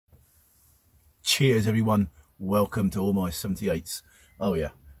Cheers, everyone. Welcome to all my 78s. Oh,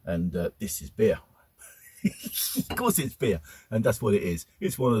 yeah. And this is beer. Of course it's beer. And that's what it is.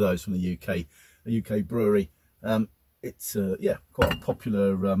 It's one of those from the UK, a UK brewery. It's, yeah, quite a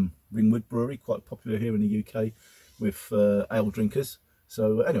popular Ringwood brewery, quite popular here in the UK with ale drinkers.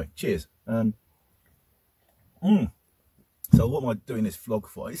 So anyway, cheers. So what am I doing this vlog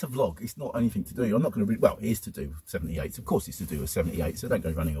for? It's a vlog. It's not anything to do. I'm not going to well, it is to do with 78s. Of course it's to do with 78s, so don't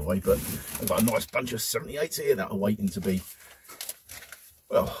go running away. But I've got a nice bunch of 78s here that are waiting to be,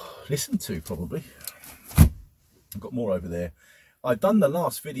 well, listened to probably. I've got more over there. I've done the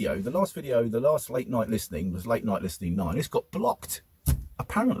last video. The last late night listening was Late Night Listening 9. It's got blocked.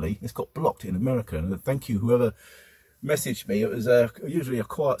 Apparently it's got blocked in America. And thank you whoever messaged me. It was usually a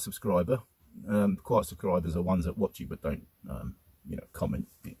quiet subscriber. Quiet subscribers are ones that watch you but don't you know, comment,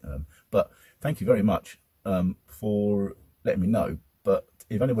 but thank you very much for letting me know. But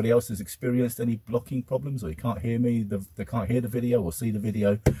if anybody else has experienced any blocking problems, or you can't hear me, they can't hear the video or see the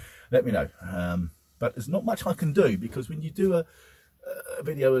video, let me know. But there's not much I can do, because when you do a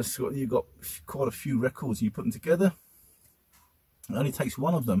video, you've got quite a few records and you put them together, it only takes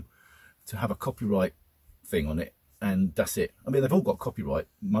one of them to have a copyright thing on it. And that's it. I mean, they've all got copyright.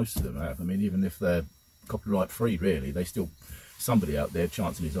 Most of them have. I mean, even if they're copyright free, really, they still, somebody out there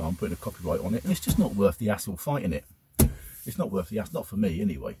chancing his arm putting a copyright on it, and it's just not worth the hassle fighting it. It's not worth the hassle, not for me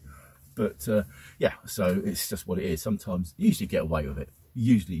anyway. But yeah, so it's just what it is. Sometimes, usually get away with it.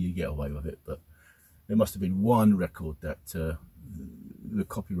 Usually you get away with it, but there must have been one record that the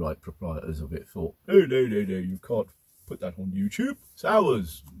copyright proprietors of it thought, no, you can't put that on YouTube. It's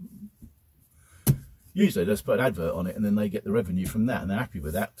ours. Usually they just put an advert on it and then they get the revenue from that, and they're happy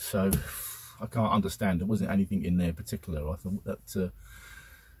with that. So I can't understand. There wasn't anything in there particular I thought that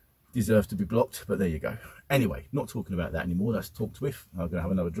deserved to be blocked, but there you go. Anyway, not talking about that anymore. That's Talked With. I'm going to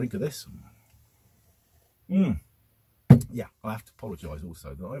have another drink of this. Yeah, I have to apologise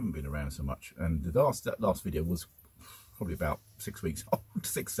also that I haven't been around so much. And that last video was probably about 6 weeks old,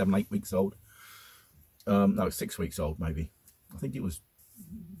 6, 7, 8 weeks old. No, 6 weeks old maybe. I think it was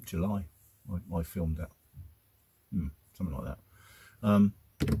July. I filmed that, something like that, and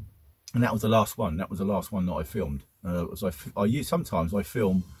that was the last one. That was the last one that I filmed. Sometimes I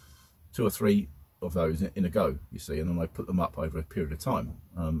film 2 or 3 of those in a go, you see, and then I put them up over a period of time.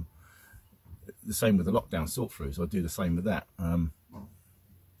 The same with the lockdown sort throughs. I do the same with that.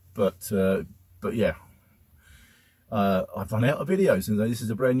 But yeah, I've run out of videos, and this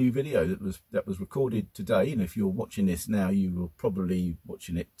is a brand new video that was recorded today. And if you're watching this now, you will probably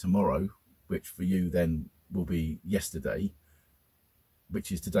watching it tomorrow, which for you then will be yesterday,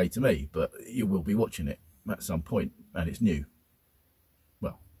 which is today to me, but you will be watching it at some point, and it's new.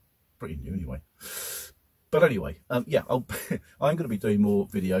 Well, pretty new anyway. But anyway, yeah, I'm going to be doing more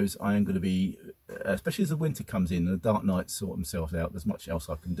videos. I am going to be, especially as the winter comes in and the dark nights sort themselves out, there's much else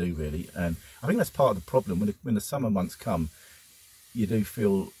I can do really. And I think that's part of the problem. When the summer months come, you do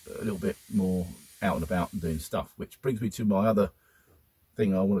feel a little bit more out and about and doing stuff, which brings me to my other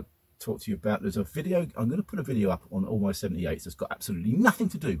thing I want to talk to you about. There's a video, I'm going to put a video up on all my 78s that's got absolutely nothing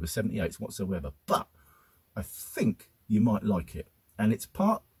to do with 78s whatsoever, but I think you might like it. And it's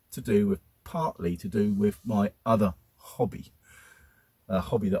partly to do with my other hobby, a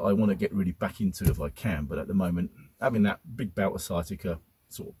hobby that I want to get really back into if I can. But at the moment, having that big bout of sciatica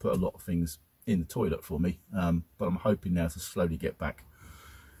sort of put a lot of things in the toilet for me. But I'm hoping now to slowly get back.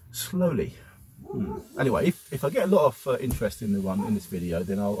 Slowly. Anyway, if I get a lot of interest in this video,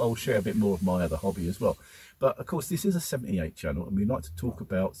 then I'll share a bit more of my other hobby as well. But of course, this is a 78 channel, and we like to talk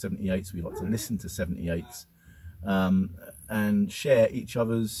about 78s. We like to listen to 78s and share each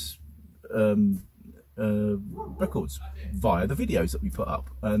other's records via the videos that we put up,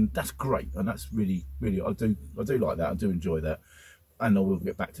 and that's great, and that's really I do like that. I do enjoy that, and I will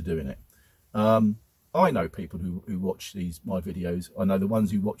get back to doing it. I know people who watch my videos. I know the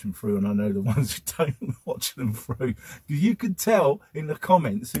ones who watch them through, and I know the ones who don't watch them through. You could tell in the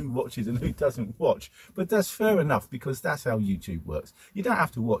comments who watches and who doesn't watch, but that's fair enough, because that's how YouTube works. You don't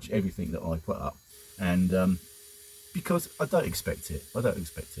have to watch everything that I put up, and because I don't expect it.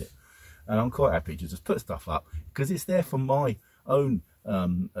 And I'm quite happy to just put stuff up, because it's there for my own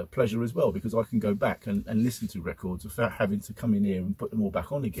pleasure as well, because I can go back and listen to records without having to come in here and put them all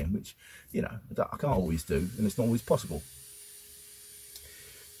back on again, which, you know, I can't always do, and it's not always possible.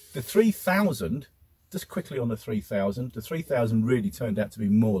 The 3000, just quickly on the 3000, the 3000 really turned out to be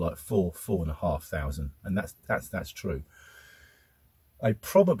more like 4,500, and that's true. I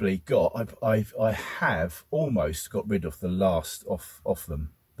probably I have almost got rid of the last of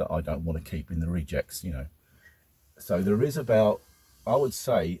them that I don't want to keep in the rejects, you know. So there is about I would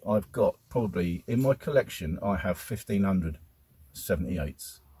say I've got probably, in my collection, I have 1,500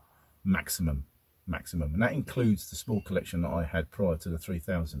 78s maximum, and that includes the small collection that I had prior to the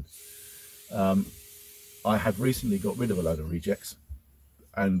 3000. I have recently got rid of a load of rejects,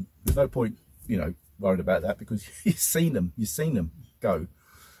 and there's no point, you know, worried about that, because you've seen them go.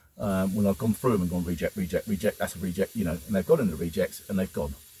 When I've gone through them and gone reject, that's a reject, you know, and they've gone into rejects and they've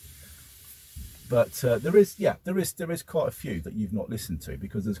gone. But there is quite a few that you've not listened to,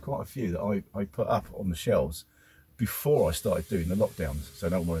 because there's quite a few that I put up on the shelves before I started doing the lockdowns, so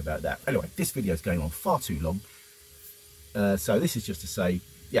don't worry about that. Anyway, this video is going on far too long, so this is just to say,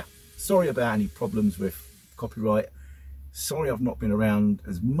 yeah, sorry about any problems with copyright. Sorry I've not been around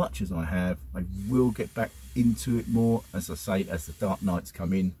as much as I have. I will get back into it more, as I say, as the dark nights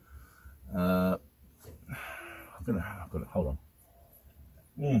come in. I'm gonna hold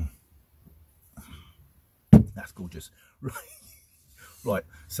on. That's gorgeous. Right,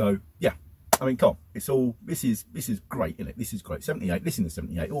 so yeah, I mean, come on, it's all, this is great, isn't it? This is great. 78, listen to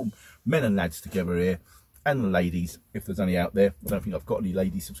 78, all men and lads together here, and the ladies, if there's any out there. I don't think I've got any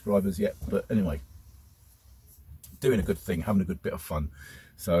lady subscribers yet, but anyway, doing a good thing, having a good bit of fun.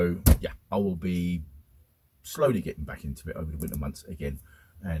 So yeah, I will be slowly getting back into it over the winter months again,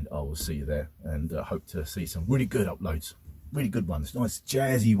 and I will see you there, and hope to see some really good uploads, really good ones, nice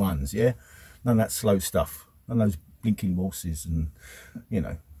jazzy ones, yeah? None of that slow stuff, none of those blinking waltzes, and, you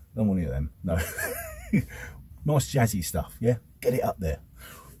know, don't want any of them, no. Nice jazzy stuff, yeah? Get it up there.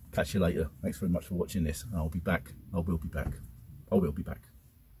 Catch you later. Thanks very much for watching this. I'll be back. I will be back. I will be back.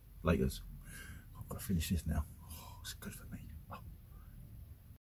 Laters. I've got to finish this now. Oh, it's good for me.